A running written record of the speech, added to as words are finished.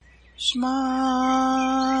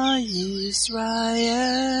Shema Yisrael,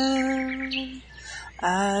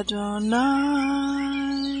 Adonai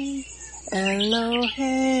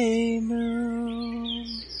Eloheinu,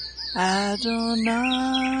 Adonai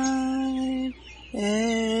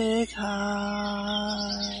Echad,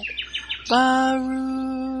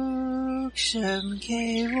 Baruch Shem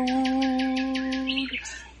Kevod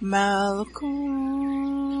Malkuto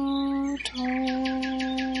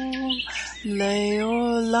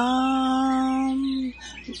Leolam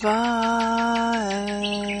Vaed.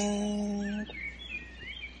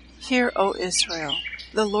 Hear, O Israel,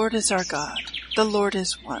 the Lord is our God, the Lord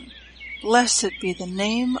is one. Blessed be the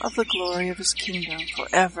name of the glory of his kingdom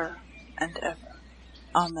forever and ever.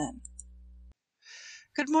 Amen.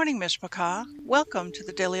 Good morning, Mishpachah. Welcome to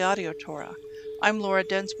the Daily Audio Torah. I'm Laura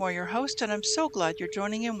Densmore, your host, and I'm so glad you're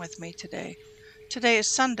joining in with me today. Today is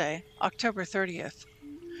Sunday, October 30th.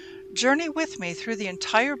 Journey with me through the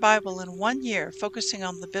entire Bible in 1 year, focusing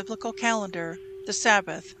on the biblical calendar, the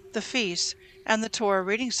Sabbath, the feasts, and the Torah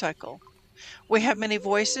reading cycle. We have many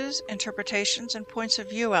voices, interpretations, and points of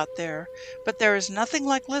view out there, but there is nothing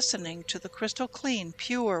like listening to the crystal clean,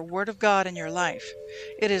 pure Word of God in your life.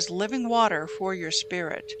 It is living water for your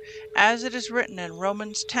spirit, as it is written in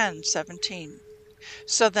Romans 10:17.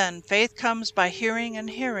 So then, faith comes by hearing, and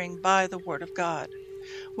hearing by the Word of God.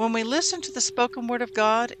 When we listen to the spoken Word of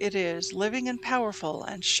God, it is living and powerful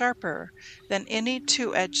and sharper than any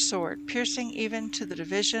two-edged sword, piercing even to the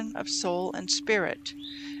division of soul and spirit,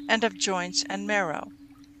 and of joints and marrow,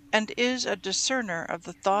 and is a discerner of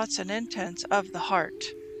the thoughts and intents of the heart.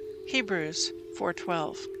 Hebrews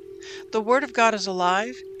 4:12. The Word of God is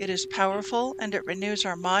alive, it is powerful, and it renews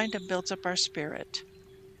our mind and builds up our spirit.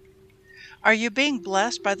 Are you being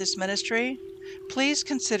blessed by this ministry? Please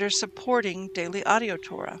consider supporting Daily Audio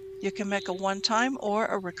Torah. You can make a one-time or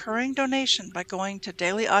a recurring donation by going to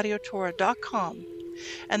dailyaudiotorah.com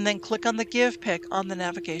and then click on the Give pick on the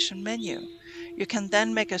navigation menu. You can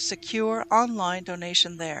then make a secure online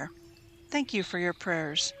donation there. Thank you for your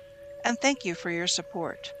prayers, and thank you for your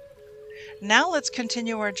support. Now let's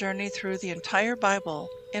continue our journey through the entire Bible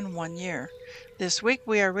in 1 year. This week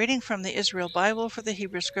we are reading from the Israel Bible for the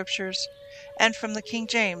Hebrew Scriptures and from the King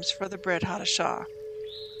James for the Brit Hadashah.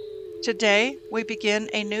 Today we begin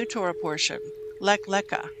a new Torah portion, Lech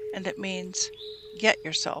Lecha, and it means get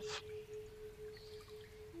yourself.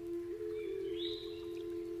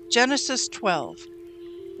 Genesis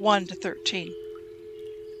 12:1-13.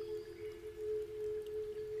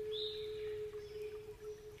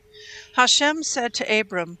 Hashem said to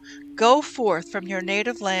Abram, "Go forth from your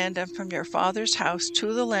native land and from your father's house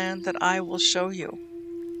to the land that I will show you.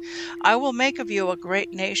 I will make of you a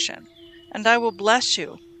great nation, and I will bless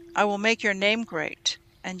you. I will make your name great,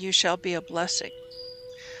 and you shall be a blessing.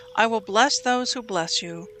 I will bless those who bless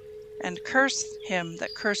you, and curse him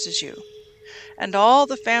that curses you. And all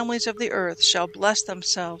the families of the earth shall bless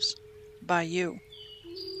themselves by you."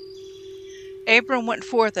 Abram went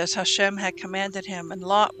forth as Hashem had commanded him, and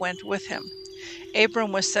Lot went with him.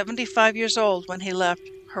 Abram was 75 years old when he left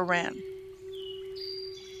Haran.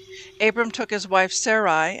 Abram took his wife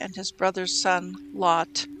Sarai and his brother's son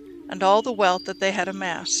Lot, and all the wealth that they had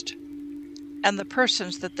amassed, and the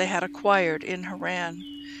persons that they had acquired in Haran,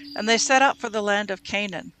 and they set out for the land of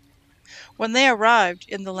Canaan. When they arrived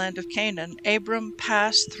in the land of Canaan, Abram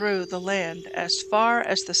passed through the land as far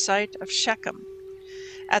as the site of Shechem,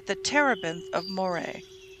 at the terebinth of Moreh.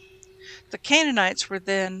 The Canaanites were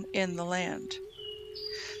then in the land.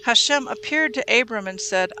 Hashem appeared to Abram and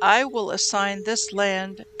said, "I will assign this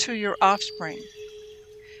land to your offspring."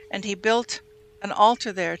 And he built an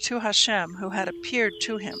altar there to Hashem, who had appeared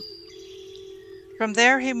to him. From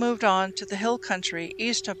there he moved on to the hill country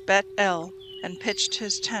east of Bet-El and pitched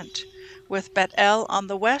his tent, with Bet-El on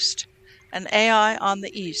the west and Ai on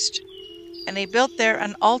the east. And he built there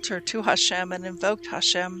an altar to Hashem and invoked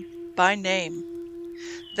Hashem by name.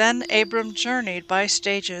 Then Abram journeyed by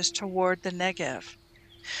stages toward the Negev.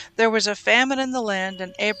 There was a famine in the land,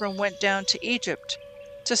 and Abram went down to Egypt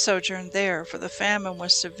to sojourn there, for the famine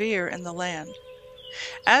was severe in the land.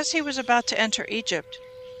 As he was about to enter Egypt,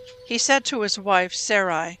 he said to his wife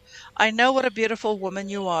Sarai, "I know what a beautiful woman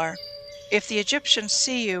you are. If the Egyptians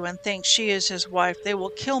see you and think she is his wife, they will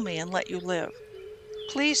kill me and let you live.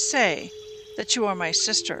 Please say that you are my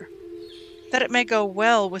sister, that it may go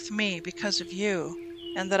well with me because of you,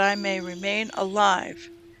 and that I may remain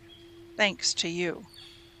alive, thanks to you."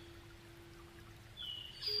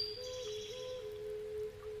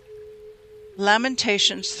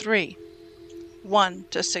 Lamentations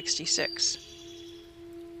 3:1-66.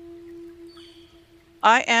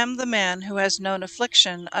 I am the man who has known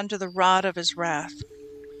affliction under the rod of his wrath.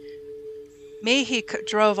 Me he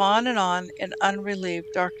drove on and on in unrelieved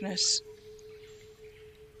darkness.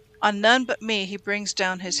 On none but me he brings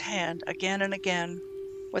down his hand again and again,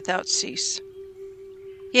 without cease.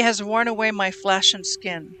 He has worn away my flesh and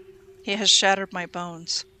skin. He has shattered my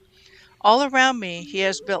bones. All around me he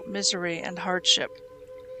has built misery and hardship.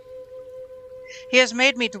 He has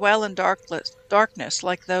made me dwell in darkness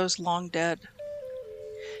like those long dead.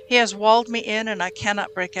 He has walled me in, and I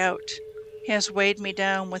cannot break out. He has weighed me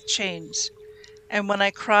down with chains, and when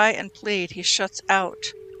I cry and plead, he shuts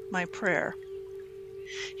out my prayer.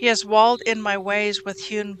 He has walled in my ways with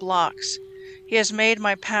hewn blocks. He has made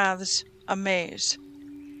my paths a maze.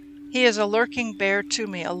 He is a lurking bear to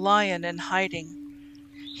me, a lion in hiding.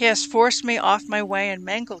 He has forced me off my way and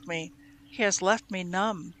mangled me. He has left me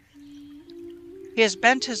numb. He has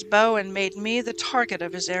bent his bow and made me the target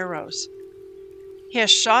of his arrows. He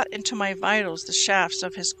has shot into my vitals the shafts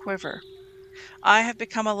of his quiver. I have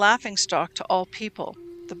become a laughingstock to all people,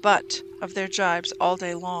 the butt of their gibes all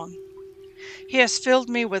day long. He has filled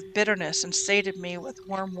me with bitterness and sated me with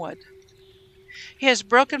wormwood. He has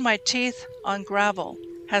broken my teeth on gravel,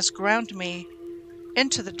 has ground me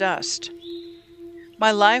into the dust.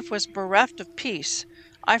 My life was bereft of peace.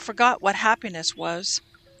 I forgot what happiness was.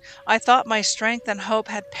 I thought my strength and hope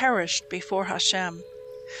had perished before Hashem.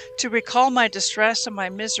 To recall my distress and my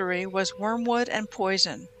misery was wormwood and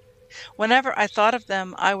poison. Whenever I thought of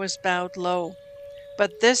them, I was bowed low.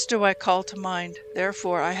 But this do I call to mind,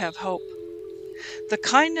 therefore I have hope. The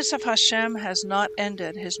kindness of Hashem has not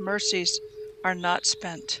ended, his mercies are not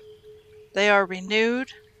spent. They are renewed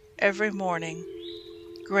every morning.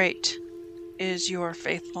 Great is your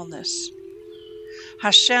faithfulness.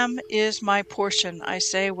 Hashem is my portion, I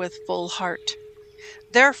say with full heart.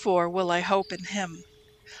 Therefore will I hope in him.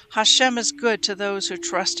 Hashem is good to those who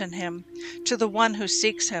trust in him, to the one who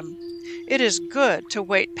seeks him. It is good to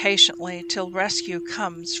wait patiently till rescue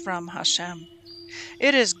comes from Hashem.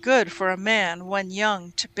 It is good for a man when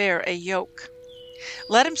young to bear a yoke.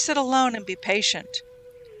 Let him sit alone and be patient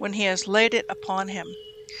when he has laid it upon him.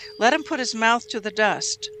 Let him put his mouth to the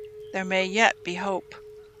dust. There may yet be hope.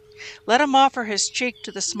 Let him offer his cheek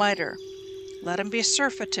to the smiter. Let him be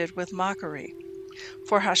surfeited with mockery.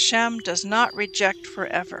 For Hashem does not reject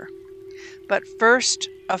forever, but first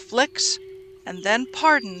afflicts and then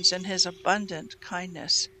pardons in his abundant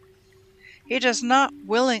kindness. He does not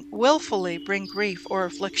willfully bring grief or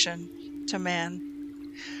affliction to man,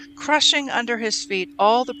 crushing under his feet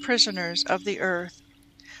all the prisoners of the earth,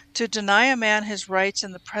 to deny a man his rights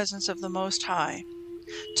in the presence of the Most High,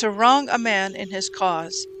 to wrong a man in his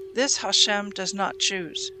cause. This Hashem does not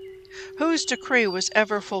choose. Whose decree was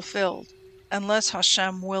ever fulfilled, unless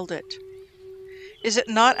Hashem willed it? Is it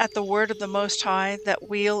not at the word of the Most High that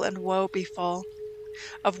weal and woe befall?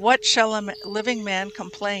 Of what shall a living man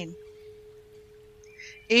complain?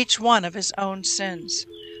 Each one of his own sins.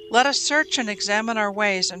 Let us search and examine our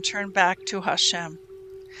ways and turn back to Hashem.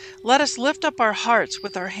 Let us lift up our hearts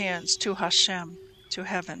with our hands to Hashem, to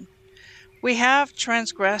heaven. We have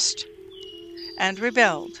transgressed and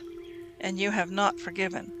rebelled, and you have not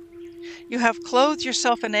forgiven. You have clothed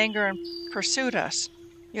yourself in anger and pursued us.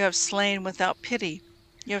 You have slain without pity.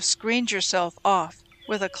 You have screened yourself off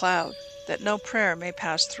with a cloud, that no prayer may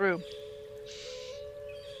pass through.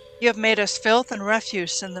 You have made us filth and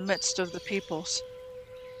refuse in the midst of the peoples.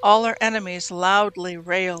 All our enemies loudly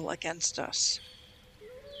rail against us.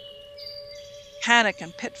 Panic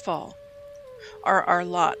and pitfall are our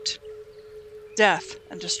lot, death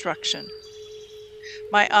and destruction.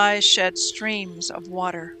 My eyes shed streams of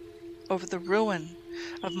water over the ruin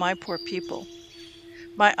of my poor people.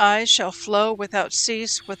 My eyes shall flow without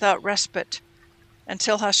cease, without respite,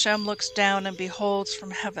 until Hashem looks down and beholds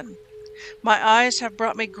from heaven. My eyes have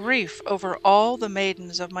brought me grief over all the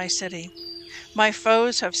maidens of my city. My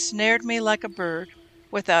foes have snared me like a bird,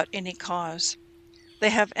 without any cause. They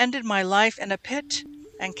have ended my life in a pit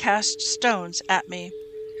and cast stones at me.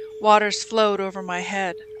 Waters flowed over my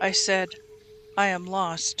head. I said, I am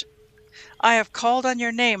lost. I have called on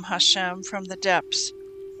your name, Hashem, from the depths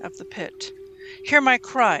of the pit. Hear my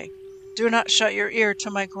cry. Do not shut your ear to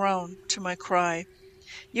my groan, to my cry.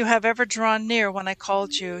 You have ever drawn near when I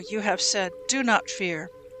called you. You have said, do not fear.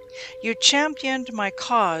 You championed my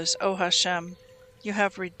cause, O Hashem. You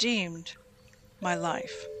have redeemed my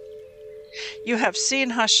life. You have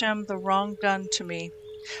seen, Hashem, the wrong done to me.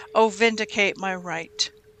 O vindicate my right.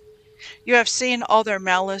 You have seen all their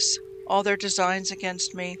malice, all their designs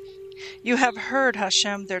against me. You have heard,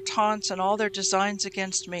 Hashem, their taunts and all their designs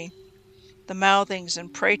against me, the mouthings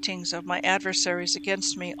and pratings of my adversaries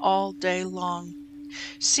against me all day long.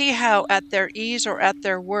 See how, at their ease or at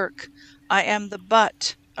their work, I am the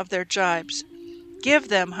butt of their jibes. Give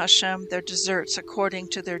them, Hashem, their deserts according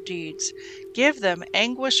to their deeds. Give them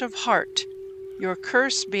anguish of heart. Your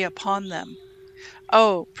curse be upon them.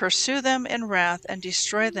 Oh, pursue them in wrath and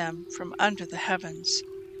destroy them from under the heavens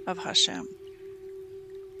of Hashem.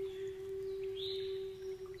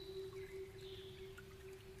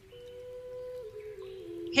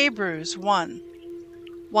 Hebrews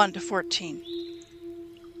 1:1-14.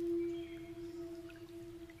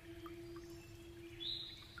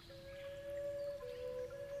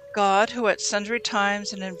 God, who at sundry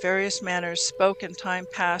times and in various manners spoke in time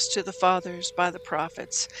past to the fathers by the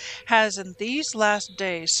prophets, has in these last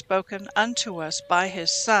days spoken unto us by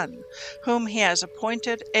his Son, whom he has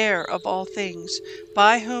appointed heir of all things,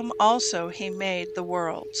 by whom also he made the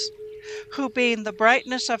worlds, who being the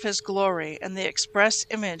brightness of his glory and the express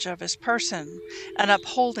image of his person, and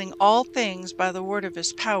upholding all things by the word of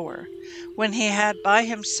his power, when he had by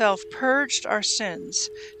himself purged our sins,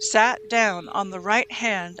 sat down on the right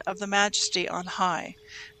hand of the Majesty on high,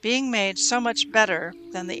 being made so much better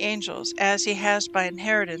than the angels, as he has by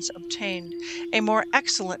inheritance obtained a more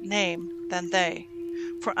excellent name than they.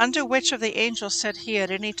 For unto which of the angels said he at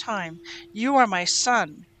any time, You are my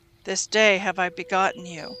Son, this day have I begotten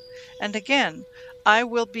you? And again, I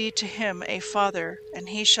will be to him a father, and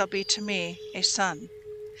he shall be to me a son.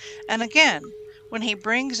 And again, when he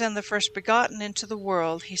brings in the first begotten into the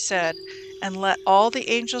world, he said, And let all the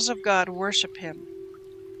angels of God worship him.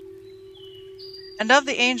 And of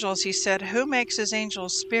the angels he said, Who makes his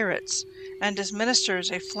angels spirits, and his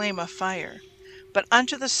ministers a flame of fire? But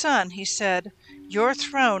unto the Son he said, Your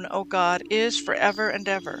throne, O God, is forever and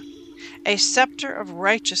ever. A scepter of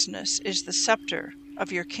righteousness is the scepter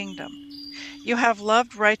of your kingdom. You have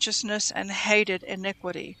loved righteousness and hated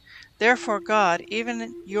iniquity. Therefore God,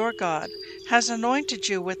 even your God, has anointed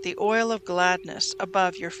you with the oil of gladness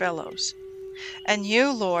above your fellows. And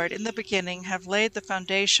you, Lord, in the beginning have laid the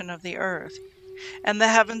foundation of the earth, and the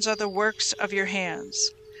heavens are the works of your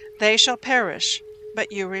hands. They shall perish,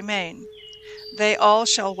 but you remain. They all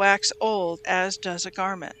shall wax old as does a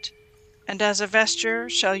garment, and as a vesture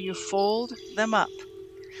shall you fold them up,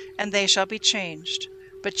 and they shall be changed.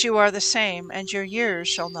 But you are the same, and your years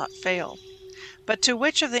shall not fail. But to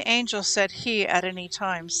which of the angels said he at any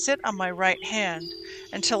time, Sit on my right hand,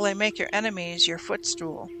 until I make your enemies your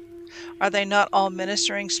footstool? Are they not all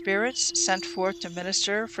ministering spirits, sent forth to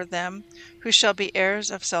minister for them who shall be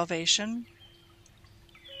heirs of salvation?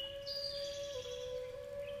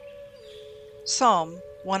 Psalm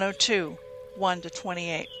 102,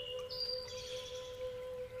 1-28.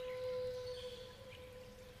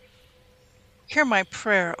 Hear my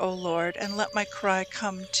prayer, O Lord, and let my cry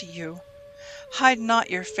come to you. Hide not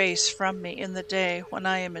your face from me in the day when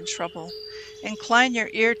I am in trouble. Incline your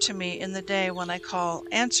ear to me in the day when I call.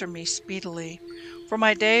 Answer me speedily. For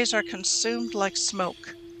my days are consumed like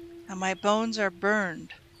smoke, and my bones are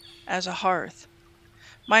burned as a hearth.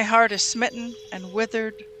 My heart is smitten and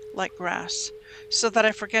withered like grass, so that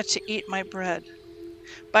I forget to eat my bread.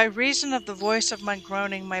 By reason of the voice of my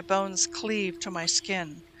groaning, my bones cleave to my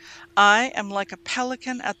skin. I am like a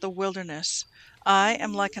pelican at the wilderness. I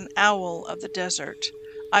am like an owl of the desert.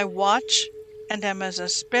 I watch and am as a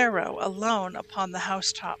sparrow alone upon the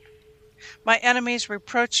housetop. My enemies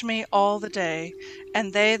reproach me all the day,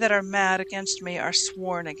 and they that are mad against me are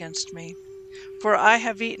sworn against me. For I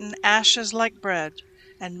have eaten ashes like bread,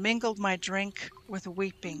 and mingled my drink with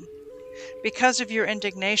weeping, because of your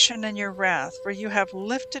indignation and your wrath, for you have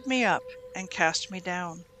lifted me up and cast me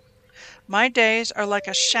down. My days are like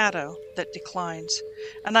a shadow that declines,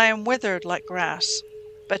 and I am withered like grass.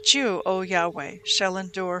 But you, O Yahweh, shall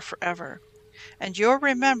endure forever, and your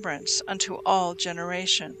remembrance unto all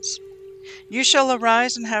generations. You shall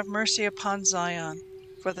arise and have mercy upon Zion,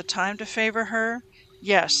 for the time to favor her,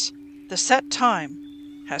 yes, the set time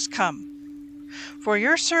has come. For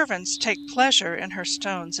your servants take pleasure in her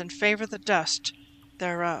stones, and favor the dust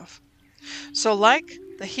thereof. So like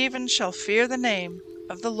the heathen shall fear the name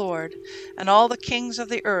of the Lord, and all the kings of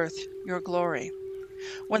the earth your glory.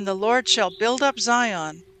 When the Lord shall build up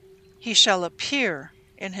Zion, he shall appear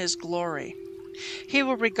in his glory. He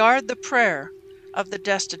will regard the prayer of the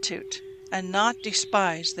destitute, and not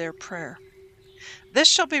despise their prayer. This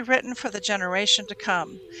shall be written for the generation to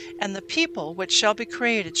come, and the people which shall be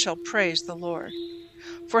created shall praise the Lord.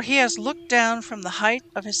 For he has looked down from the height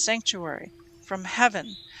of his sanctuary. From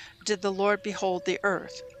heaven did the Lord behold the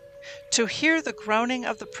earth, to hear the groaning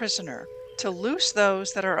of the prisoner, to loose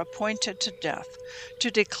those that are appointed to death, to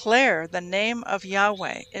declare the name of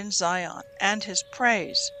Yahweh in Zion, and his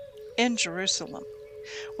praise in Jerusalem,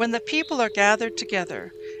 when the people are gathered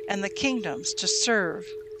together, and the kingdoms to serve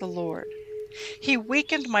the Lord. He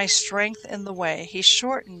weakened my strength in the way, he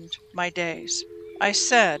shortened my days. I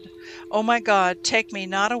said, O my God, take me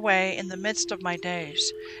not away in the midst of my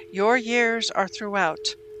days. Your years are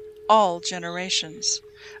throughout all generations.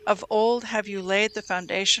 Of old have you laid the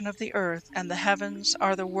foundation of the earth, and the heavens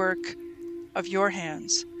are the work of your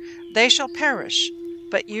hands. They shall perish,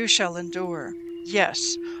 but you shall endure.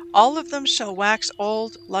 Yes, all of them shall wax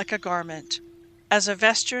old like a garment. As a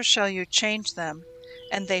vesture shall you change them,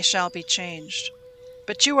 and they shall be changed.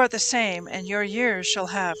 But you are the same, and your years shall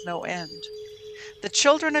have no end. The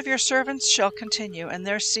children of your servants shall continue, and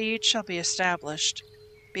their seed shall be established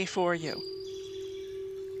before you.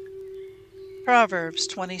 Proverbs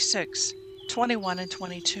 26:21 and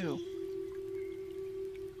 22.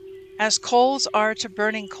 As coals are to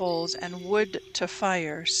burning coals, and wood to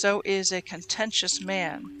fire, so is a contentious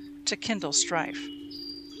man to kindle strife.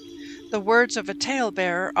 The words of a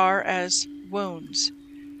talebearer are as wounds,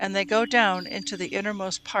 and they go down into the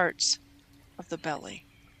innermost parts of the belly.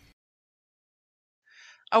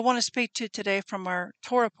 I want to speak to you today from our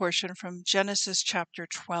Torah portion from Genesis chapter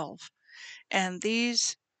 12. And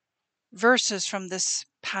these verses from this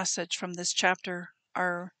passage, from this chapter,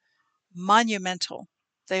 are monumental.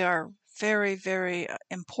 They are very, very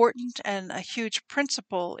important, and a huge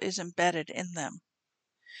principle is embedded in them.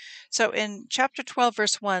 So in chapter 12,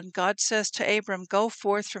 verse 1, God says to Abram, Go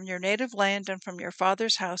forth from your native land and from your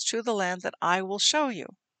father's house to the land that I will show you.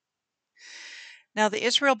 Now, the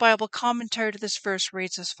Israel Bible commentary to this verse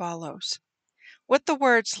reads as follows. With the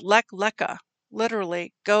words lek leka,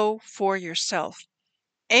 literally, go for yourself,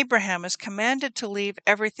 Abraham is commanded to leave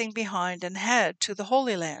everything behind and head to the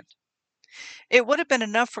Holy Land. It would have been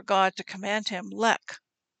enough for God to command him, lek,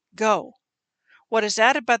 go. What is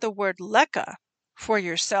added by the word leka, for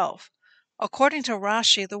yourself? According to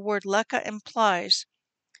Rashi, the word leka implies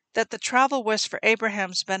that the travel was for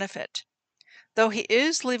Abraham's benefit. Though he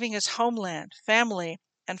is leaving his homeland, family,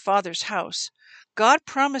 and father's house, God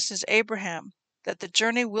promises Abraham that the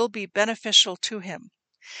journey will be beneficial to him.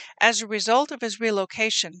 As a result of his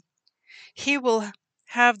relocation, he will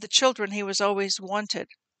have the children he was always wanted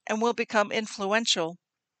and will become influential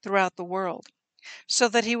throughout the world, so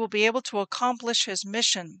that he will be able to accomplish his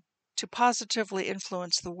mission to positively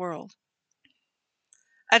influence the world.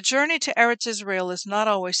 A journey to Eretz Israel is not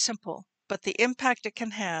always simple, but the impact it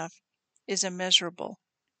can have is immeasurable.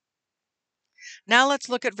 Now let's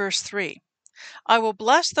look at verse 3. I will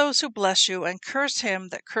bless those who bless you, and curse him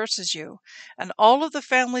that curses you, and all of the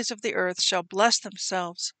families of the earth shall bless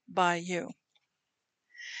themselves by you.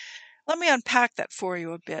 Let me unpack that for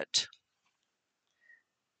you a bit.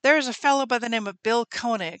 There is a fellow by the name of Bill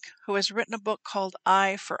Koenig who has written a book called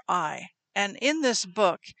Eye for Eye. And in this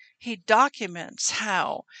book, he documents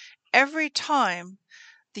how every time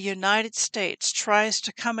the United States tries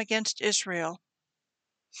to come against Israel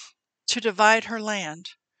to divide her land,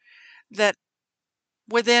 that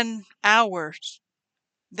within hours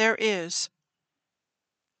there is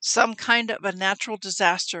some kind of a natural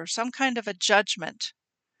disaster, some kind of a judgment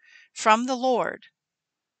from the Lord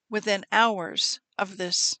within hours of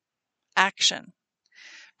this action.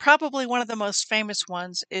 Probably one of the most famous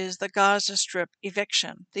ones is the Gaza Strip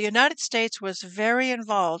eviction. The United States was very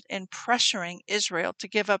involved in pressuring Israel to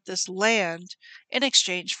give up this land in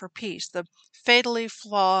exchange for peace. The fatally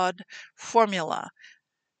flawed formula,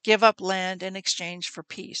 give up land in exchange for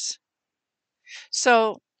peace.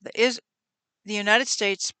 So the United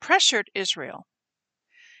States pressured Israel.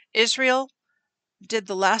 Israel did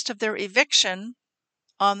the last of their eviction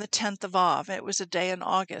on the 10th of Av. It was a day in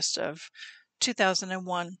August of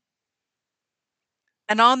 2001.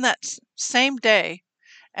 And on that same day,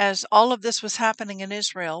 as all of this was happening in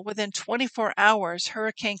Israel, within 24 hours,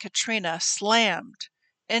 Hurricane Katrina slammed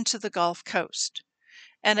into the Gulf Coast.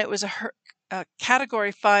 And it was a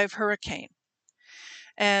Category 5 hurricane.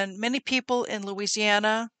 And many people in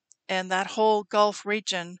Louisiana and that whole Gulf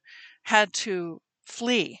region had to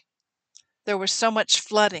flee. There was so much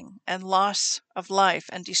flooding and loss of life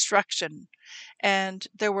and destruction. And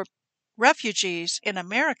there were refugees in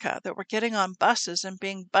America that were getting on buses and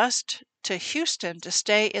being bused to Houston to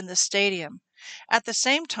stay in the stadium at the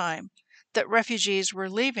same time that refugees were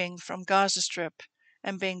leaving from Gaza Strip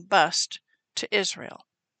and being bused to Israel.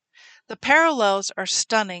 The parallels are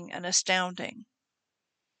stunning and astounding.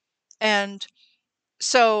 And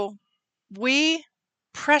so we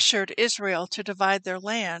pressured Israel to divide their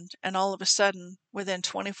land, and all of a sudden, within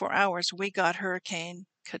 24 hours, we got Hurricane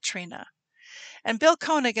Katrina. And Bill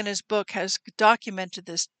Koenig in his book has documented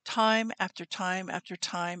this time after time after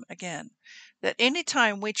time again, that any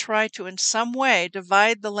time we try to in some way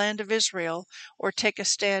divide the land of Israel or take a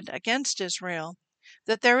stand against Israel,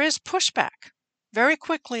 that there is pushback very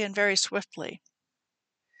quickly and very swiftly.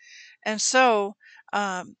 And so,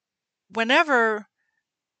 whenever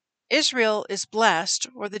Israel is blessed,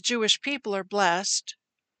 or the Jewish people are blessed,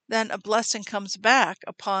 then a blessing comes back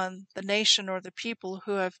upon the nation or the people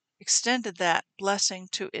who have extended that blessing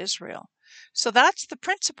to Israel. So that's the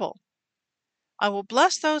principle. I will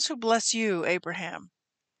bless those who bless you, Abraham,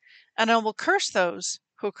 and I will curse those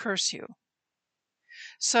who curse you.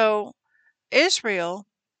 So Israel,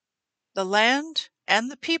 the land, and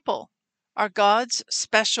the people are God's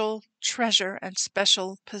special treasure and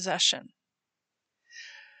special possession.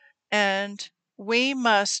 And we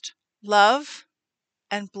must love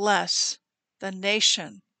and bless the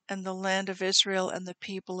nation and the land of Israel and the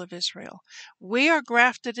people of Israel. We are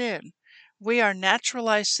grafted in. We are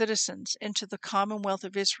naturalized citizens into the Commonwealth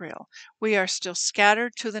of Israel. We are still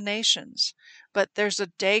scattered to the nations, but there's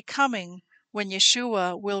a day coming when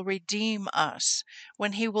Yeshua will redeem us,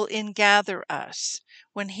 when he will ingather us,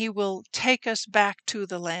 when he will take us back to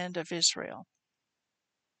the land of Israel.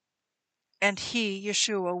 And he,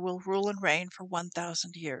 Yeshua, will rule and reign for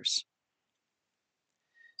 1,000 years.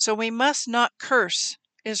 So we must not curse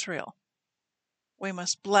Israel. We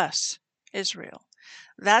must bless Israel.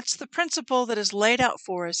 That's the principle that is laid out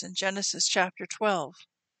for us in Genesis chapter 12,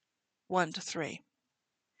 1-3.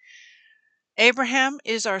 Abraham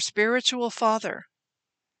is our spiritual father,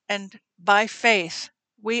 and by faith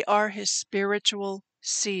we are his spiritual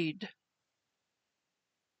seed.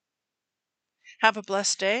 Have a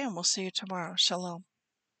blessed day, and we'll see you tomorrow. Shalom.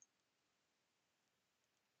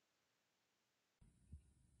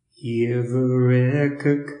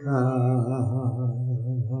 Yevrekka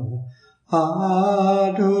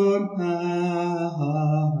Adonai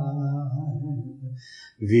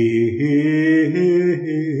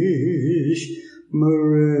Vish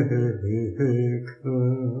Mereka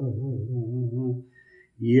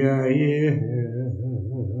Yair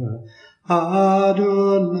Adonai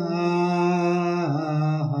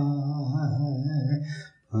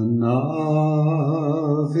Panavilaka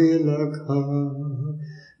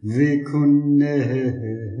Vikuneka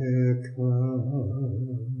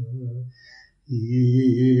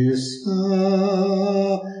Isa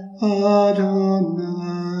Adonai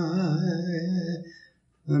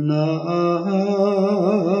Panav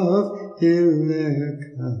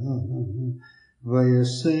Ileka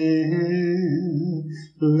Vayasem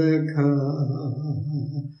Leka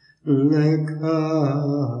Leka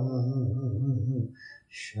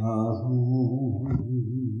Shalom.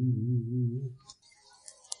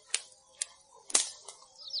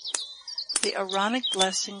 The Aaronic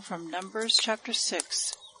blessing from Numbers chapter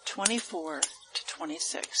 6,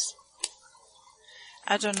 24-26.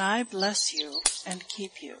 Adonai bless you and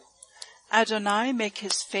keep you. Adonai make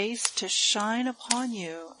his face to shine upon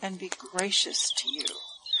you and be gracious to you.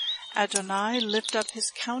 Adonai lift up his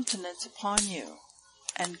countenance upon you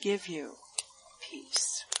and give you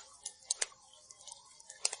peace.